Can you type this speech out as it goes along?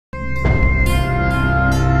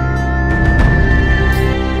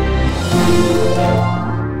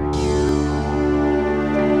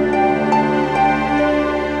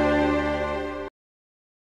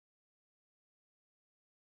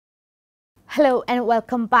Hello and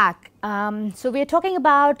welcome back. So we are talking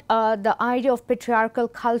about the idea of patriarchal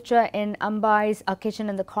culture in Ambai's kitchen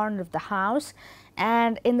in the corner of the house.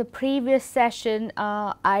 And in the previous session,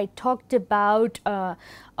 I talked about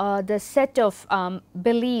the set of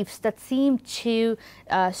beliefs that seem to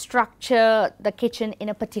structure the kitchen in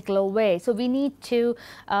a particular way. So we need to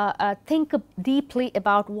think deeply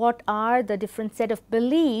about what are the different set of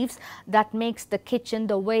beliefs that makes the kitchen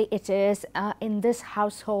the way it is in this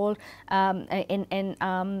household in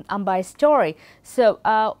Ambai's story. So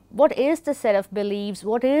what is the set of beliefs?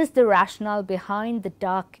 What is the rationale behind the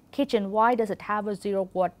dark kitchen? Why does it have a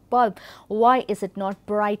 0-watt bulb? Why is it not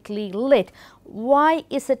brightly lit? Why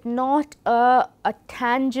is it not a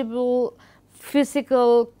tangible,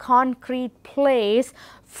 physical, concrete place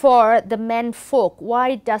for the men folk?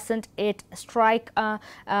 Why doesn't it strike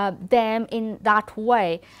them in that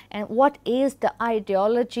way? And what is the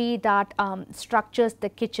ideology that structures the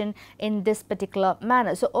kitchen in this particular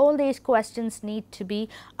manner? So all these questions need to be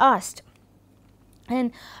asked.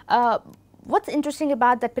 And what's interesting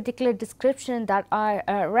about that particular description that I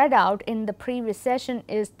read out in the previous session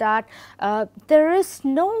is that there is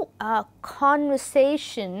no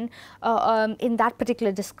conversation in that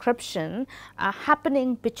particular description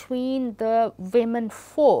happening between the women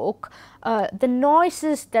folk. The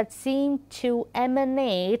noises that seem to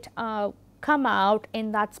emanate come out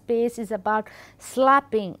in that space is about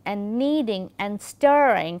slapping and kneading and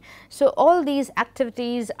stirring. So all these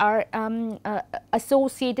activities are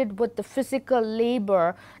associated with the physical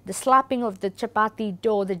labor, the slapping of the chapati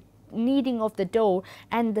dough, the kneading of the dough,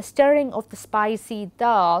 and the stirring of the spicy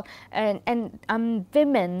dal. And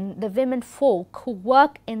the women folk who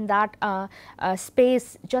work in that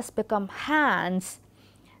space just become hands.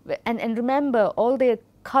 And remember, all their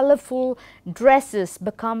colorful dresses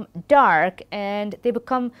become dark and they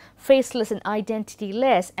become faceless and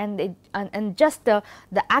identityless, and just the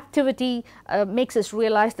activity makes us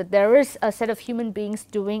realize that there is a set of human beings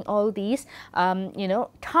doing all these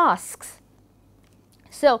tasks.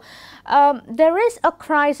 So there is a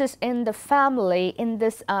crisis in the family in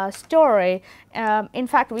this story. In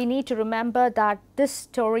fact, we need to remember that this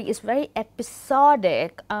story is very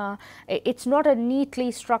episodic. It's not a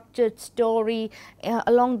neatly structured story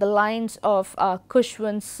along the lines of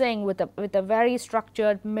Khushwant Singh with a very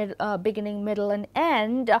structured beginning, middle, and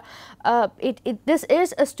end. This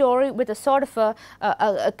is a story with a sort of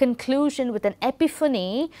a conclusion, with an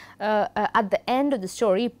epiphany at the end of the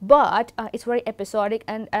story, but it's very episodic.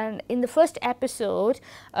 And in the first episode,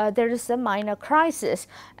 there is a minor crisis,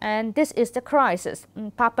 and this is the crisis.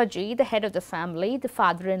 Papaji, the head of the family, the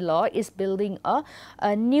father-in-law, is building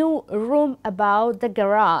a new room above the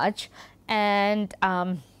garage, and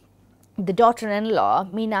the daughter-in-law,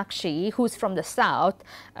 Meenakshi, who's from the south,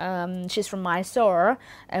 she's from Mysore,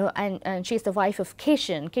 and she's the wife of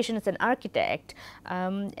Kishan. Kishan is an architect,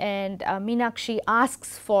 and Meenakshi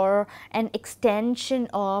asks for an extension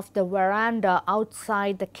of the veranda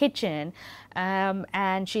outside the kitchen.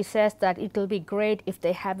 And she says that it will be great if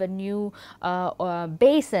they have a new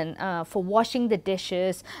basin for washing the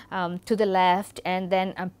dishes to the left, and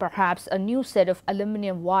then perhaps a new set of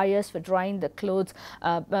aluminum wires for drying the clothes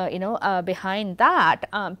behind that,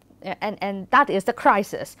 and that is the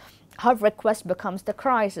crisis. Her request becomes the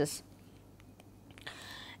crisis,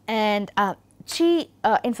 and she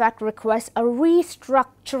in fact requests a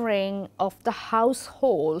restructuring of the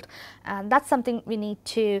household, and that's something we need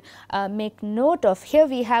to make note of. Here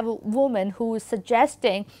we have a woman who is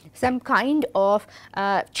suggesting some kind of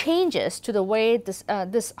changes to the way this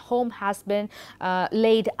home has been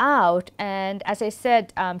laid out. And as I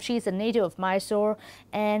said, she is a native of Mysore,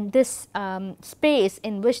 and this space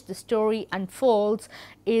in which the story unfolds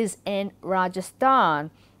is in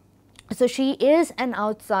Rajasthan. So she is an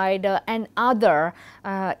outsider, an other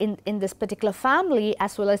in this particular family,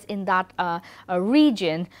 as well as in that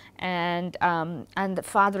region. And the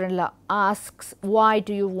father-in-law asks, "Why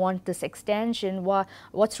do you want this extension?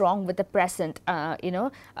 What's wrong with the present,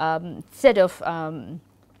 set of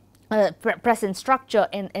present structure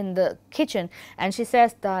in the kitchen?" And she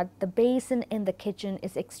says that the basin in the kitchen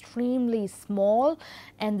is extremely small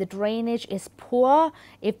and the drainage is poor.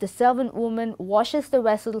 If the servant woman washes the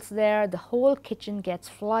vessels there, the whole kitchen gets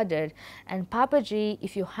flooded. And Papaji,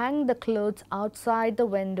 if you hang the clothes outside the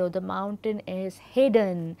window, the mountain is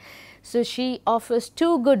hidden. So she offers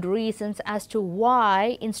two good reasons as to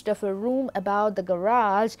why, instead of a room above the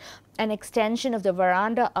garage, an extension of the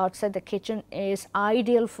veranda outside the kitchen is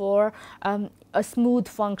ideal for a smooth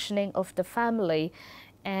functioning of the family.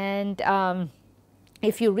 And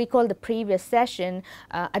if you recall the previous session,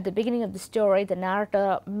 at the beginning of the story, the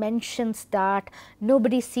narrator mentions that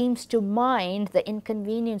nobody seems to mind the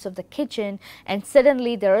inconvenience of the kitchen, and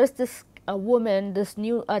suddenly there is this woman, this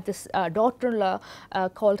new daughter-in-law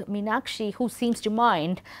called Meenakshi, who seems to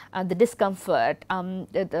mind the discomfort,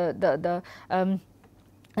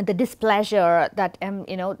 the displeasure that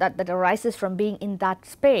that arises from being in that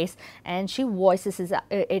space, and she voices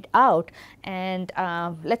it out. And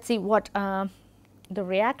let's see what the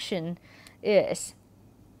reaction is.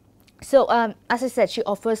 So, as I said, she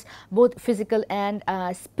offers both physical and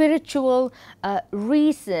spiritual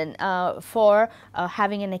reason for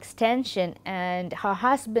having an extension, and her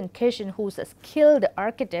husband Kishan, who's a skilled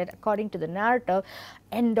architect according to the narrative,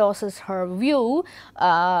 endorses her view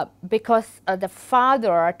because the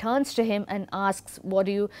father turns to him and asks, what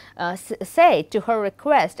do you say to her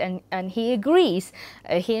request, and he agrees,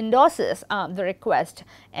 he endorses the request,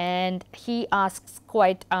 and he asks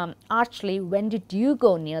quite archly, when did you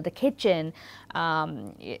go near the kitchen?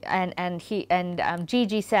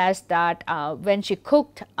 Gigi says that when she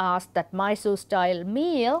cooked us that Mysore style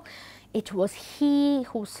meal, it was he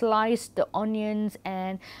who sliced the onions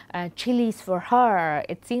and chilies for her.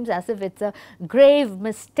 It seems as if it's a grave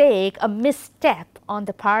mistake, a misstep on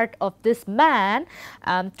the part of this man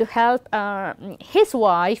to help his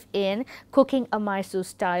wife in cooking a Mysore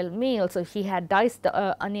style meal. So he had diced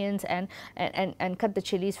the onions and cut the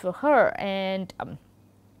chilies for her, and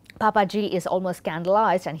Papaji is almost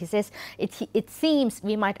scandalized, and he says, it seems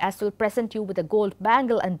we might as well present you with a gold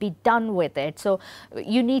bangle and be done with it. So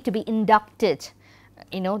you need to be inducted,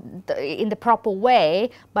 in the proper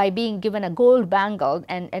way by being given a gold bangle,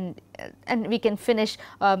 and we can finish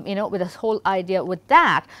with this whole idea with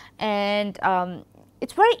that. And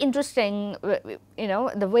it's very interesting,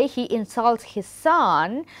 the way he insults his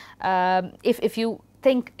son. If you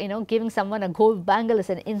think giving someone a gold bangle is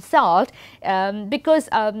an insult, because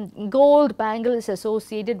gold bangle is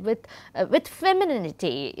associated with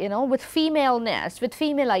femininity, with femaleness, with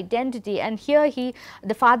female identity. And here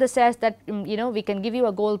the father says that we can give you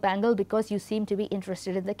a gold bangle because you seem to be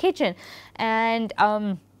interested in the kitchen. And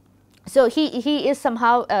so he is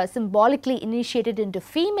somehow symbolically initiated into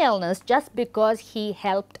femaleness just because he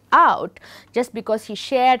helped out, just because he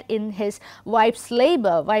shared in his wife's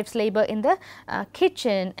labor in the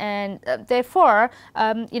kitchen. And therefore,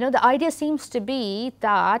 the idea seems to be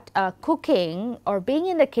that cooking or being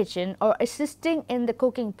in the kitchen or assisting in the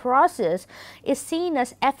cooking process is seen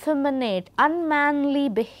as effeminate, unmanly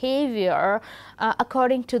behavior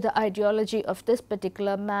according to the ideology of this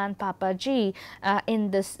particular man, Papaji,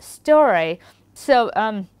 in this story. So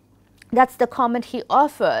that's the comment he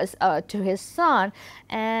offers to his son.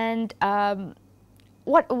 And how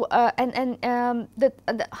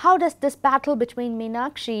does this battle between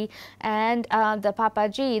Meenakshi and the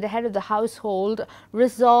Papaji, the head of the household,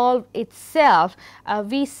 resolve itself?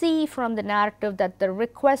 We see from the narrative that the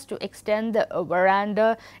request to extend the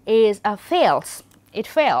veranda fails. It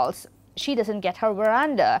fails. She doesn't get her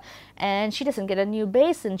veranda, and she doesn't get a new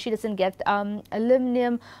basin. She doesn't get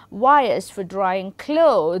aluminum wires for drying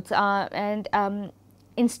clothes, and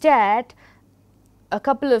instead a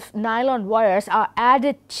couple of nylon wires are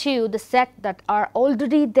added to the set that are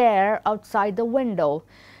already there outside the window.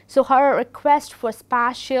 So her request for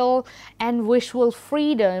spatial and visual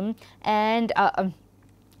freedom and a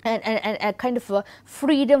kind of a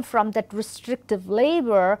freedom from that restrictive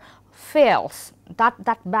labor fails.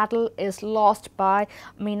 That battle is lost by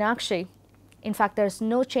Meenakshi. In fact, there is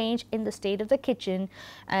no change in the state of the kitchen,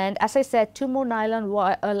 and as I said, 2 more nylon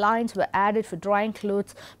lines were added for drying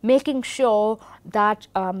clothes, making sure that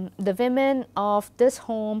the women of this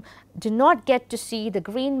home do not get to see the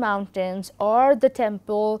Green Mountains or the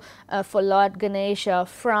temple for Lord Ganesha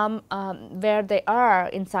from where they are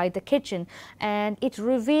inside the kitchen. And it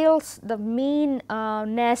reveals the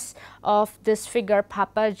meanness of this figure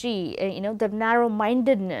Papaji, the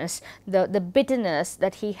narrow-mindedness, the bitterness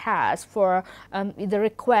that he has for the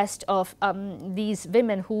request of these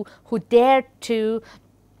women who dare to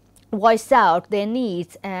voice out their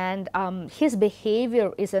needs. And his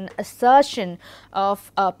behavior is an assertion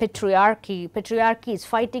of patriarchy. Patriarchy is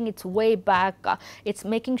fighting its way back. It's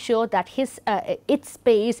making sure that its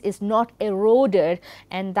space is not eroded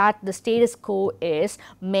and that the status quo is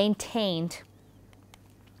maintained.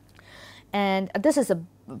 And this is a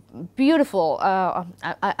beautiful,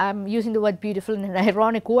 I'm using the word beautiful in an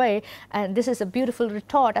ironic way, and this is a beautiful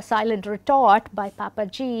retort, a silent retort by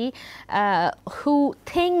Papaji, who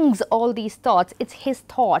thinks all these thoughts. It's his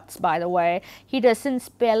thoughts, by the way. He doesn't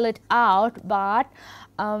spell it out, but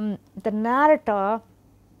the narrator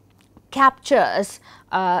captures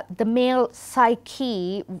the male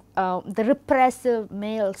psyche, the repressive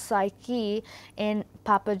male psyche in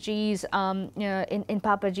Papaji's in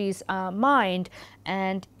Papaji's mind,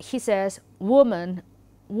 and he says, "Woman,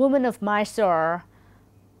 woman of Mysore,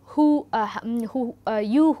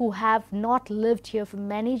 you who have not lived here for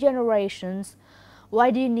many generations,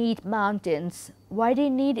 why do you need mountains? Why do you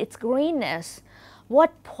need its greenness?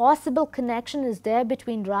 What possible connection is there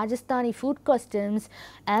between Rajasthani food customs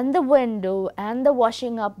and the window and the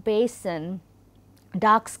washing up basin?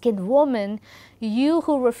 Dark-skinned woman, you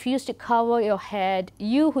who refuse to cover your head,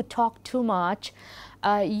 you who talk too much,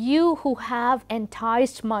 you who have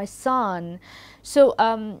enticed my son." So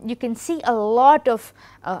you can see a lot of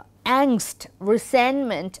angst,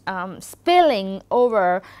 resentment spilling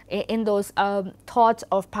over in those thoughts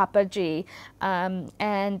of Papaji,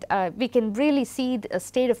 and we can really see the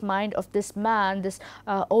state of mind of this man, this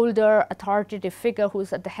older authoritative figure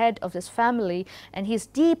who's at the head of this family, and he's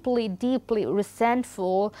deeply, deeply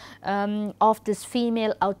resentful of this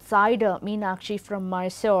female outsider, Meenakshi from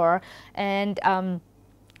Mysore, and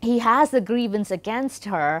he has a grievance against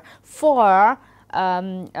her for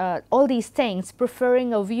all these things,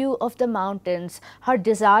 preferring a view of the mountains, her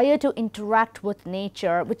desire to interact with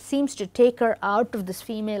nature, which seems to take her out of this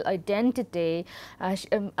female identity.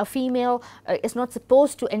 A female is not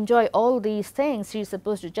supposed to enjoy all these things. She's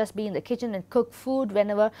supposed to just be in the kitchen and cook food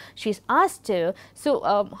whenever she's asked to. So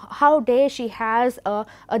how dare she has a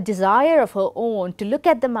desire of her own to look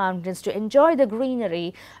at the mountains, to enjoy the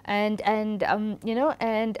greenery, and you know,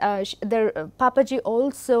 and Papaji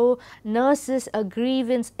also nurses a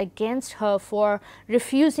grievance against her for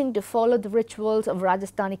refusing to follow the rituals of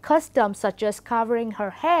Rajasthani customs, such as covering her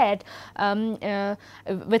head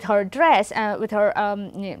with her dress, with her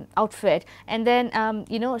outfit, and then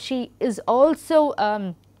you know, she is also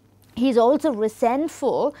he's also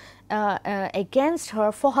resentful against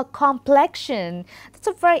her for her complexion. That's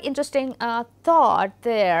a very interesting thought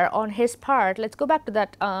there on his part. Let's go back to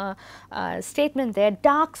that statement there.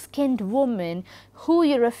 Dark-skinned woman, who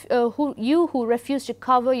who refuse to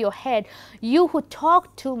cover your head, you who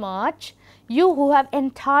talk too much, you who have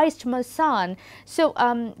enticed my son. So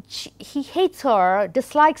he hates her,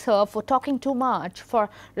 dislikes her for talking too much, for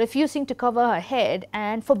refusing to cover her head,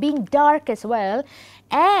 and for being dark as well,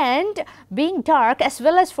 and being dark as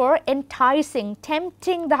well as for enticing,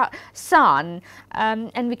 tempting the son.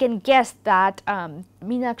 And we can guess that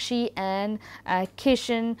Meenakshi and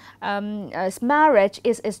Kishan's marriage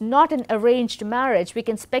is not an arranged marriage. We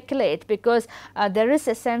can speculate because there is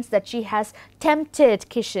a sense that she has tempted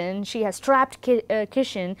Kishan, she has trapped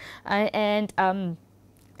Kishan, and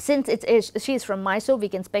since she is from Mysore, we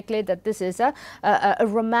can speculate that this is a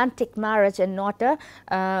romantic marriage and not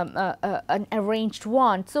an arranged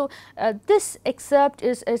one. So this excerpt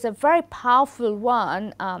is a very powerful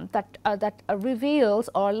one that reveals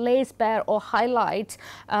or lays bare or highlights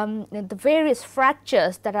the various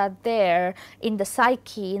fractures that are there in the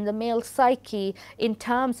psyche, in the male psyche, in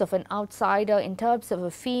terms of an outsider, in terms of a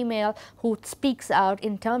female who speaks out,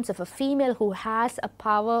 in terms of a female who has a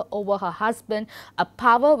power over her husband, a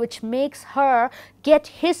power which makes her get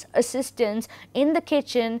his assistance in the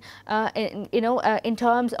kitchen, in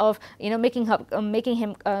terms of making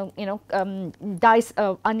him dice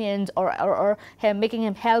onions, or making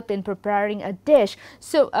him help in preparing a dish.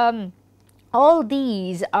 So all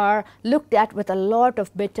these are looked at with a lot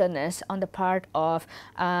of bitterness on the part of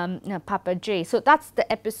Papaji. So that's the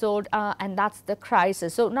episode, and that's the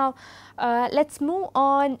crisis. So now let's move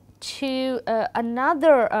on to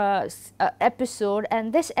another episode,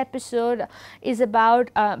 and this episode is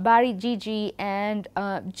about Bari Gigi and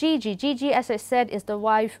Gigi. Gigi, as I said, is the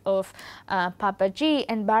wife of Papaji,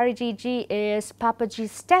 and Bari Gigi is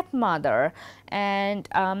Papaji's stepmother. And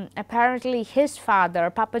apparently his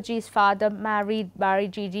father, Papaji's father, married Bari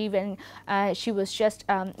Gigi when she was just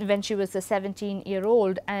a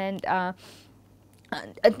 17-year-old, and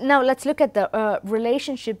now let's look at the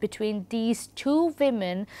relationship between these two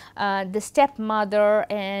women, the stepmother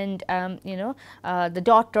and the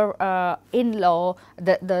daughter-in-law,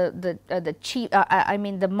 the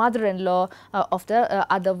mother-in-law of the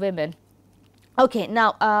other women. Okay,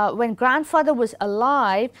 now when grandfather was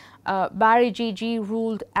alive, Bari Gigi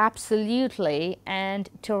ruled absolutely and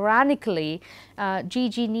tyrannically.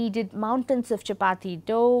 Gigi kneaded mountains of chapati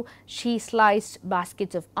dough, she sliced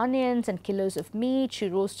baskets of onions and kilos of meat, she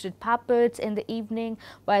roasted pappats in the evening,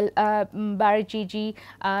 while Bari Gigi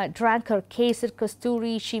drank her kesar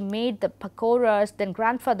kasturi, she made the pakoras. Then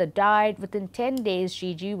grandfather died. Within 10 days,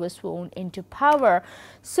 Gigi was sworn into power.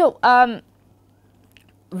 So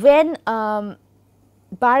when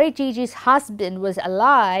Bari Gigi's husband was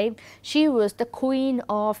alive, she was the queen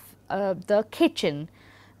of the kitchen.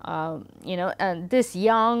 And this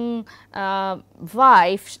young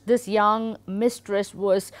wife, this young mistress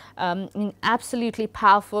was absolutely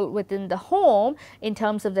powerful within the home in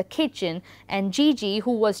terms of the kitchen, and Gigi,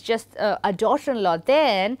 who was just a daughter-in-law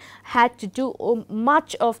then, had to do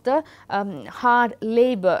much of the hard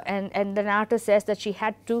labor, and the narrator says that she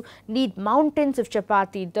had to knead mountains of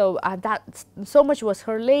chapati dough. That so much was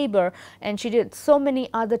her labor, and she did so many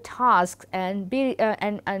other tasks, and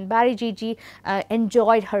Bari Gigi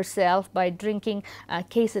enjoyed herself by drinking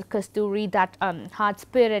kesar kasturi, that hard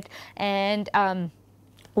spirit. And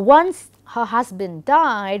once her husband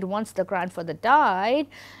died, once the grandfather died,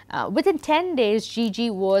 within 10 days Gigi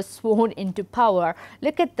was sworn into power.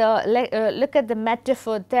 Look at the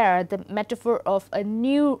metaphor there, the metaphor of a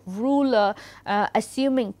new ruler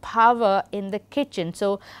assuming power in the kitchen.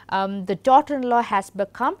 So the daughter-in-law has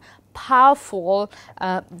become powerful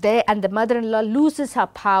there, and the mother-in-law loses her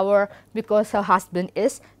power because her husband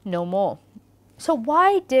is no more. So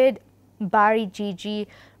why did Bari Gigi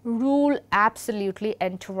rule absolutely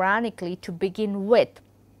and tyrannically to begin with?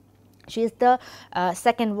 She is the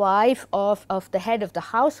second wife of the head of the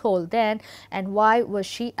household then, and why was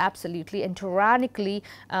she absolutely and tyrannically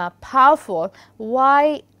powerful?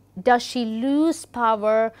 Why does she lose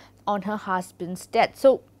power on her husband's death?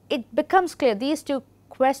 So it becomes clear, these two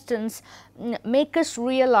questions make us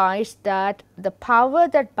realize that the power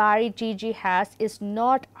that Bari Gigi has is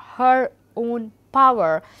not her own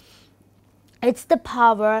power. It's the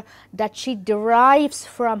power that she derives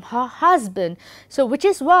from her husband. So which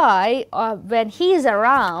is why when he is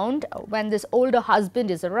around, when this older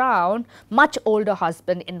husband is around, much older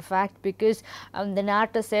husband in fact, because the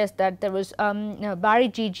narrator says that there was Bari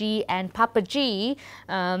Gigi and Papa G,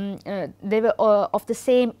 they were of the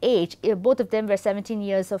same age. Both of them were 17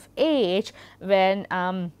 years of age when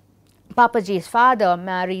Papa G's father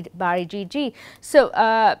married Bari Gigi. So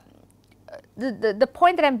the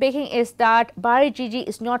point that I am making is that Bari Gigi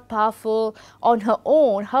is not powerful on her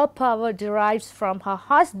own. Her power derives from her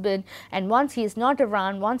husband, and once he is not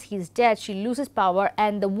around, once he is dead, she loses power,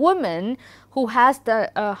 and the woman who has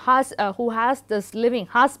this living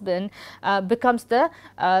husband becomes the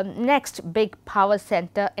next big power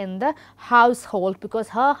center in the household, because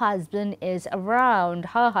her husband is around.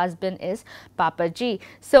 Her husband is Papa G.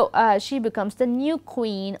 So she becomes the new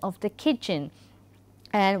queen of the kitchen.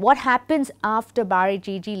 And what happens after Bari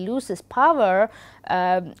Gigi loses power?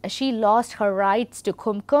 She lost her rights to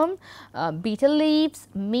kumkum, betel leaves,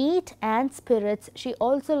 meat and spirits. She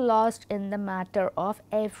also lost in the matter of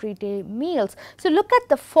everyday meals. So look at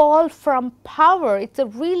the fall from power. It's a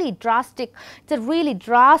really drastic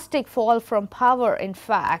fall from power, in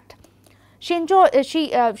fact. She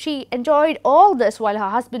enjoyed all this while her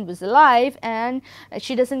husband was alive, and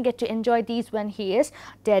she doesn't get to enjoy these when he is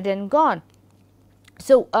dead and gone.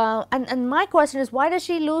 So, and my question is, why does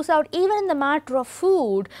she lose out even in the matter of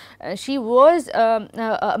food? She was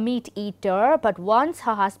a meat eater, but once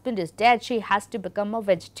her husband is dead, she has to become a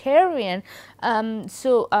vegetarian.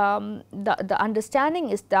 The understanding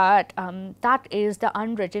is that that is the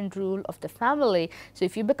unwritten rule of the family. So,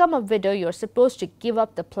 if you become a widow, you're supposed to give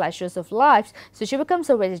up the pleasures of life. So, she becomes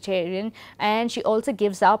a vegetarian, and she also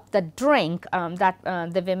gives up the drink that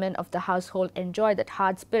the women of the household enjoy, that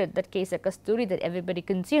hard spirit, that kesar kasturi that everybody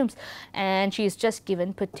consumes, and she is just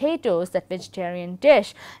given potatoes, that vegetarian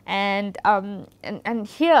dish. And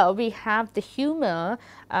here we have the humor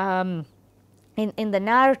in the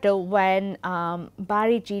narrative when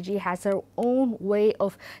Bari Gigi has her own way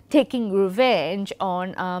of taking revenge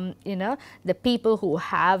on the people who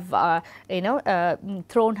have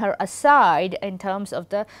thrown her aside in terms of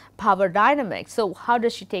the power dynamics. So how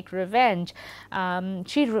does she take revenge?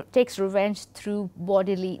 She takes revenge through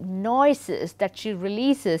bodily noises that she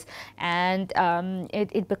releases, and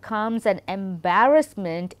it becomes an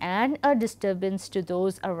embarrassment and a disturbance to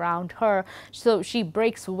those around her. So she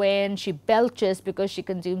breaks wind, she belches because she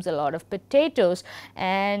consumes a lot of potatoes,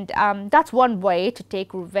 and that's one way to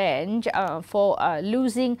take revenge for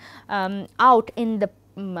losing out in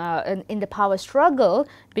the power struggle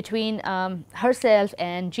between herself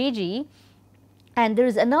and Gigi. And there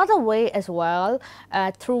is another way as well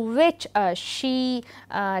through which she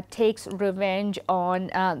takes revenge on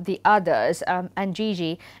the others and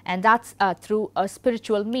Gigi, and that's through a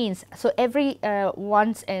spiritual means. So every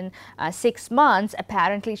once in 6 months,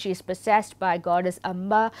 apparently she is possessed by goddess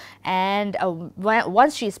Amba, and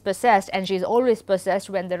once she is possessed, and she is always possessed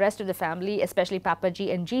when the rest of the family, especially Papa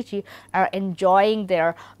G and Gigi, are enjoying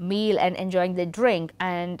their meal and enjoying their drink.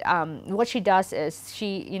 And what she does is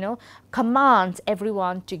she commands wants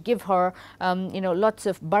everyone to give her, lots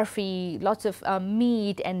of barfi, lots of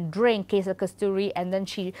meat and drink, kesar kasturi, and then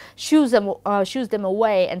she shoos them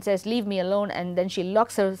away and says, leave me alone, and then she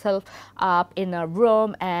locks herself up in a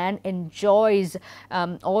room and enjoys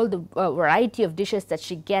all the variety of dishes that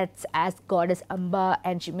she gets as goddess Amba,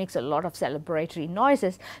 and she makes a lot of celebratory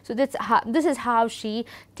noises. So this is how she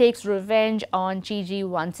takes revenge on Gigi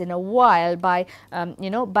once in a while by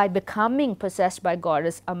by becoming possessed by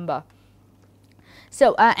goddess Amba.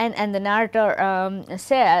 So and the narrator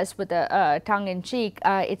says, with a tongue in cheek,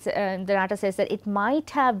 the narrator says that it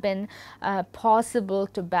might have been possible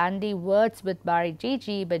to bandy words with Bari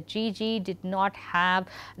Gigi, but Gigi did not have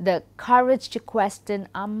the courage to question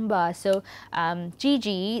Amba. So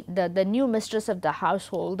Gigi, the new mistress of the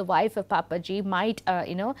household, the wife of Papaji, might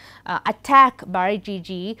attack Bari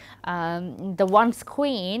Gigi, the once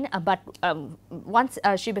queen, but once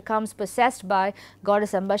she becomes possessed by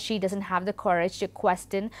goddess Amba, she doesn't have the courage to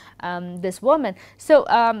question this woman. So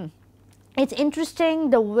it's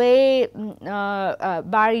interesting the way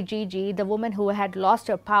Bari Gigi, the woman who had lost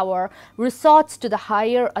her power, resorts to the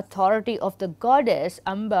higher authority of the goddess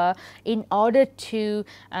Amba in order to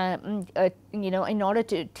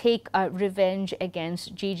take revenge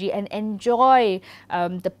against Gigi and enjoy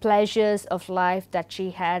the pleasures of life that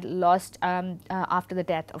she had lost after the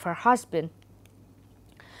death of her husband.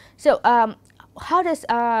 So how does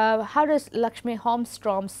Lakshmi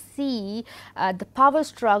Holmstrom see the power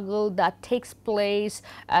struggle that takes place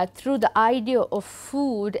through the idea of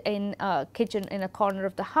food in a kitchen in a corner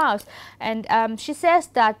of the house? And she says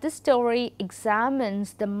that this story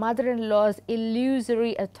examines the mother-in-law's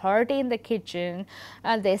illusory authority in the kitchen,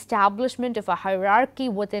 the establishment of a hierarchy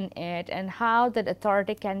within it, and how that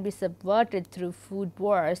authority can be subverted through food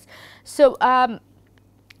wars. So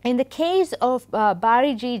in the case of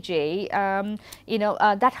Bari Gigi,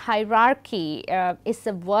 that hierarchy is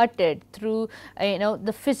subverted through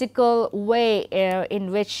the physical way in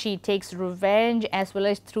which she takes revenge, as well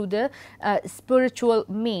as through the spiritual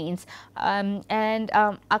means.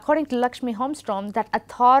 According to Lakshmi Holmstrom, that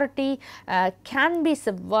authority can be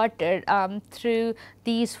subverted through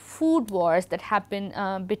these food wars that happen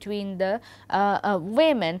between the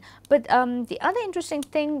women. But the other interesting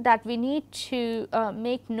thing that we need to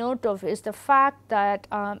make note of is the fact that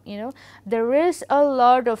there is a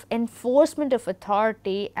lot of enforcement of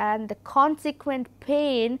authority, and the consequent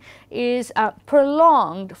pain is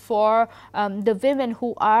prolonged for the women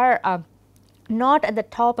who are not at the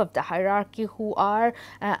top of the hierarchy, who are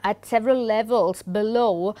at several levels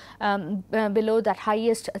below that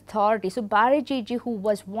highest authority. So Bari Gigi, who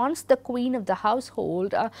was once the queen of the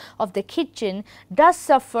household, of the kitchen, does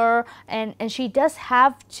suffer, and she does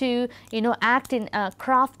have to act in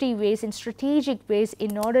crafty ways, in strategic ways,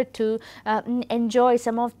 in order to enjoy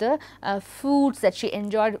some of the foods that she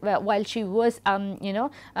enjoyed while she was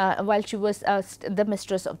the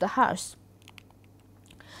mistress of the house.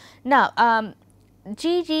 Now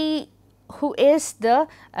Gigi, who is the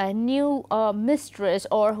new mistress,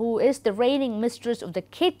 or who is the reigning mistress of the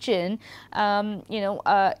kitchen,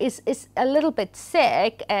 is a little bit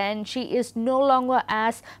sick, and she is no longer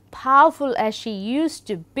as powerful as she used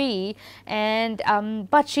to be, and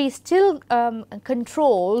but she still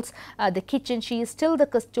controls the kitchen. She is still the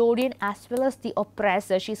custodian as well as the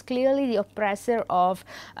oppressor. She is clearly the oppressor of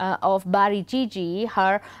Bari Gigi,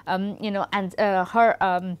 her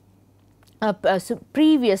her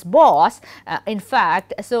previous boss, in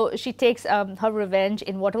fact. So she takes her revenge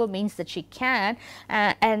in whatever means that she can,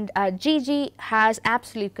 and Gigi has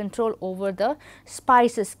absolute control over the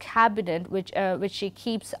spices cabinet, which she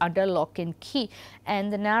keeps under lock and key.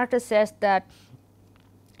 And the narrator says that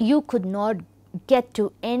you could not get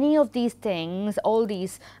to any of these things, all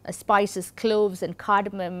these spices, cloves and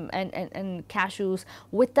cardamom and cashews,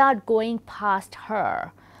 without going past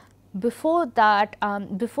her. Before that,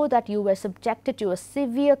 you were subjected to a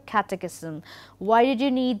severe catechism. Why did you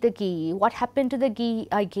need the ghee? What happened to the ghee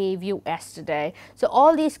I gave you yesterday? So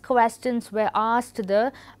all these questions were asked to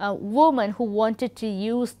the woman who wanted to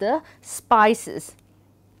use the spices.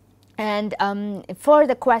 And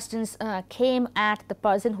further questions came at the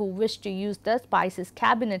person who wished to use the spices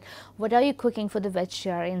cabinet. What are you cooking for the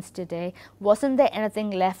vegetarians today? Wasn't there anything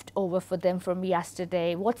left over for them from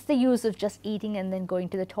yesterday? What's the use of just eating and then going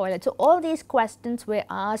to the toilet? So all these questions were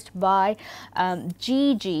asked by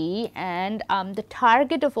Gigi, and the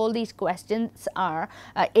target of all these questions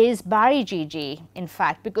is Bari Gigi, in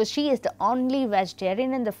fact, because she is the only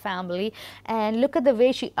vegetarian in the family. And look at the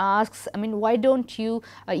way she asks, I mean, why don't you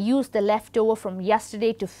use the leftover from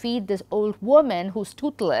yesterday to feed this old woman who's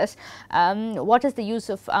toothless? What is the use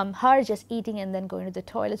of her just eating and then going to the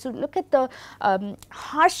toilet? So look at the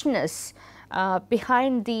harshness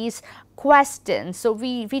behind these questions. So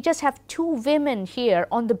we just have two women here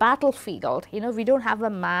on the battlefield. You know, we don't have a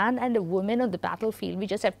man and a woman on the battlefield. We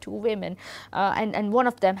just have two women, and one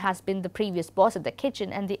of them has been the previous boss of the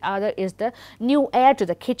kitchen, and the other is the new heir to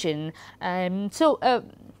the kitchen.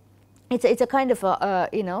 It's a kind of a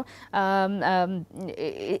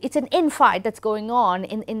it's an infight that's going on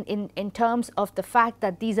in terms of the fact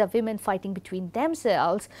that these are women fighting between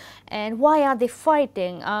themselves. And why are they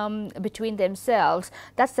fighting between themselves?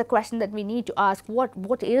 That's the question that we need to ask.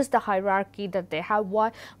 What is the hierarchy that they have?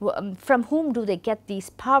 Why, from whom do they get these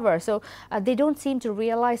power? So they don't seem to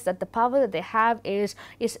realize that the power that they have is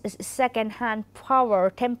second-hand power,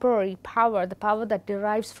 temporary power, the power that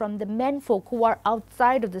derives from the menfolk who are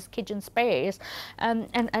outside of this kitchen space,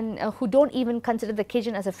 and who don't even consider the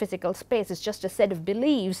kitchen as a physical space. It's just a set of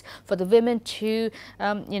beliefs for the women to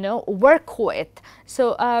work with.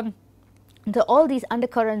 So all these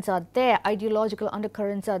undercurrents are there, ideological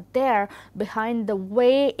undercurrents are there behind the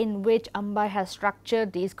way in which Ambai has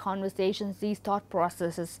structured these conversations, these thought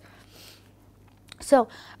processes. So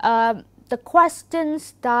the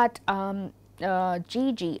questions that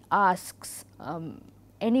Gigi asks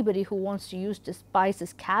anybody who wants to use the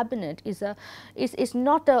spices cabinet is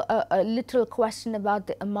not a literal question about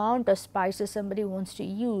the amount of spices somebody wants to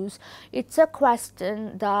use. It's a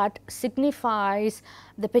question that signifies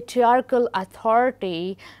the patriarchal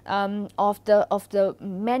authority of the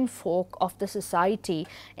menfolk of the society,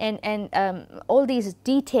 and all these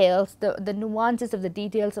details, the nuances of the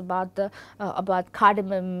details about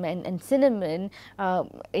cardamom and cinnamon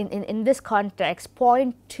in this context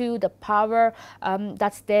point to the power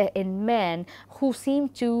that's there in men, who seem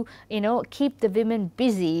to keep the women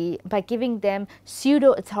busy by giving them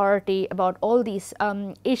pseudo authority about all these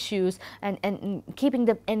issues, and keeping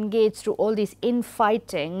them engaged through all these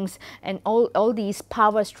infightings and all these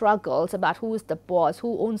power struggles about who is the boss,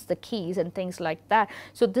 who owns the keys and things like that.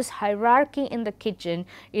 So this hierarchy in the kitchen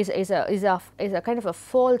is a kind of a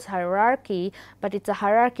false hierarchy, but it's a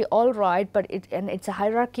hierarchy all right, but it's a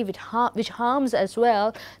hierarchy which harms as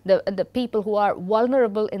well the people who are vulnerable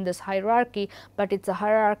in this hierarchy, but it's a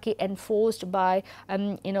hierarchy enforced by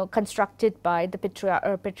constructed by the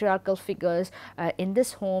patriarchal figures in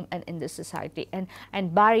this home and in this society. And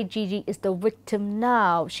Bari Gigi is the victim now.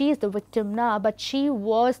 She is the victim now, but she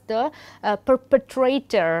was the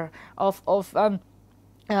perpetrator of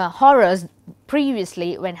horrors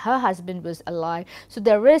previously when her husband was alive. So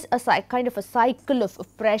there is a kind of a cycle of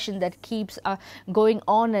oppression that keeps going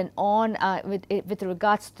on and on with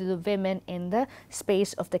regards to the women in the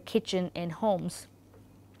space of the kitchen in homes.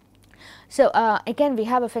 So again, we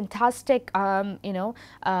have a fantastic,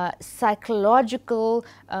 psychological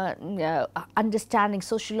understanding,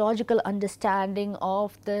 sociological understanding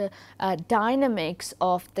of the dynamics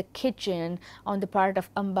of the kitchen on the part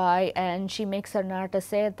of Ambai, and she makes her narrator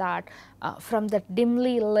say that from the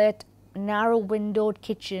dimly lit, narrow windowed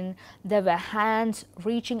kitchen, there were hands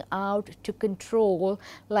reaching out to control,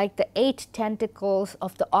 like the 8 tentacles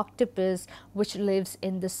of the octopus which lives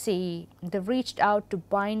in the sea. They reached out to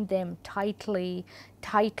bind them tightly,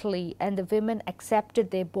 and the women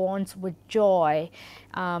accepted their bonds with joy.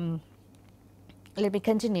 Let me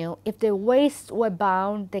continue. If their waists were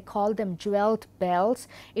bound, they called them jeweled belts.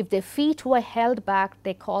 If their feet were held back,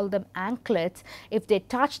 they called them anklets. If they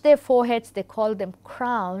touched their foreheads, they called them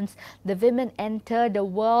crowns. The women entered a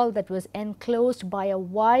world that was enclosed by a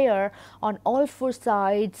wire on all 4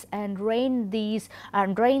 sides and reigned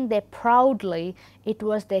there proudly. It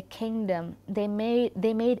was their kingdom. They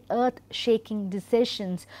made earth-shaking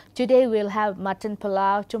decisions. Today we'll have mutton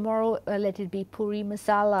pulao. Tomorrow let it be puri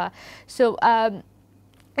masala. So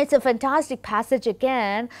it's a fantastic passage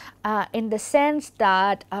again, in the sense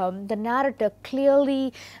that the narrator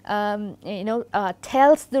clearly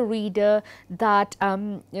tells the reader that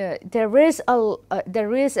there is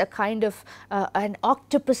a kind of an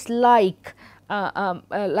octopus-like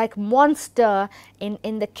monster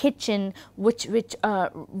in the kitchen which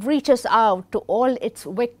reaches out to all its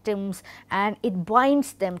victims, and it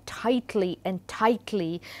binds them tightly,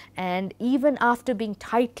 and even after being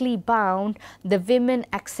tightly bound, the women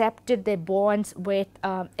accepted their bonds with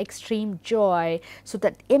extreme joy. So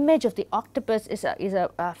that image of the octopus is a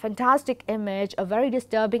fantastic image, a very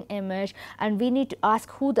disturbing image, and we need to ask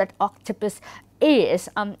who that octopus is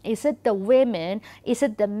it the women, is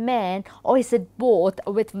it the men, or is it both,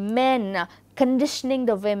 with men conditioning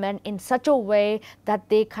the women in such a way that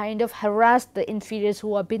they kind of harass the inferiors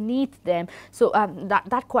who are beneath them? So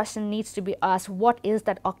that question needs to be asked. What is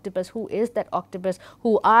that octopus? Who is that octopus?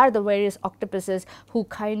 Who are the various octopuses who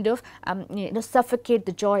kind of suffocate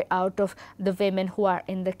the joy out of the women who are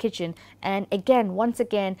in the kitchen? And again, once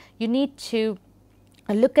again, you need to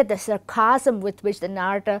look at the sarcasm with which the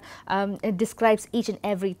narrator describes each and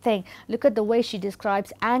everything. Look at the way she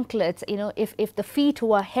describes anklets. If the feet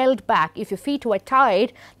were held back, if your feet were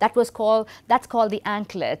tied, that's called the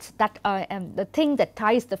anklets. That the thing that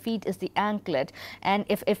ties the feet is the anklet. And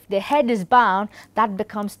if the head is bound, that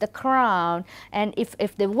becomes the crown. And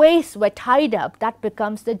if the waists were tied up, that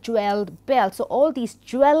becomes the jeweled belt. So all these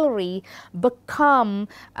jewelry become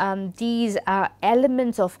these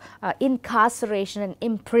elements of incarceration and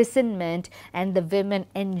imprisonment, and the women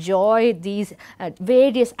enjoy these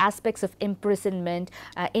various aspects of imprisonment.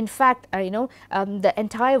 In fact, the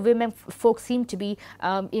entire women folk seem to be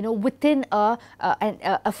within a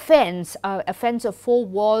fence of four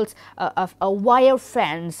walls, a wire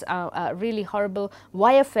fence, a really horrible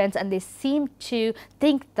wire fence, and they seem to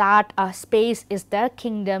think that space is their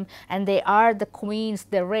kingdom, and they are the queens,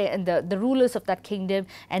 the rulers of that kingdom,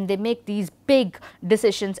 and they make these big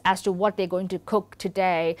decisions as to what they're going to cook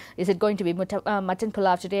today. Is it going to be mutton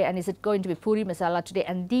pulao today, and is it going to be puri masala today?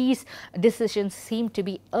 And these decisions seem to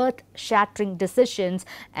be earth-shattering decisions,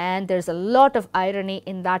 and there's a lot of irony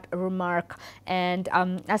in that remark. And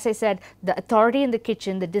as I said, the authority in the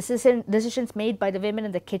kitchen, the decisions made by the women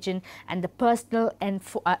in the kitchen, and the personal and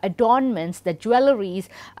adornments, the jewelries,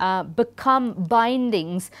 become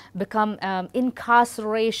bindings, become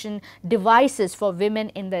incarceration devices for women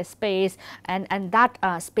in their space, and that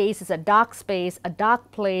space is a dark space, a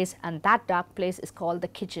dark place, and that dark place is called the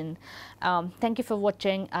kitchen. Thank you for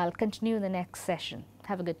watching. I'll continue in the next session.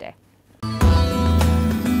 Have a good day.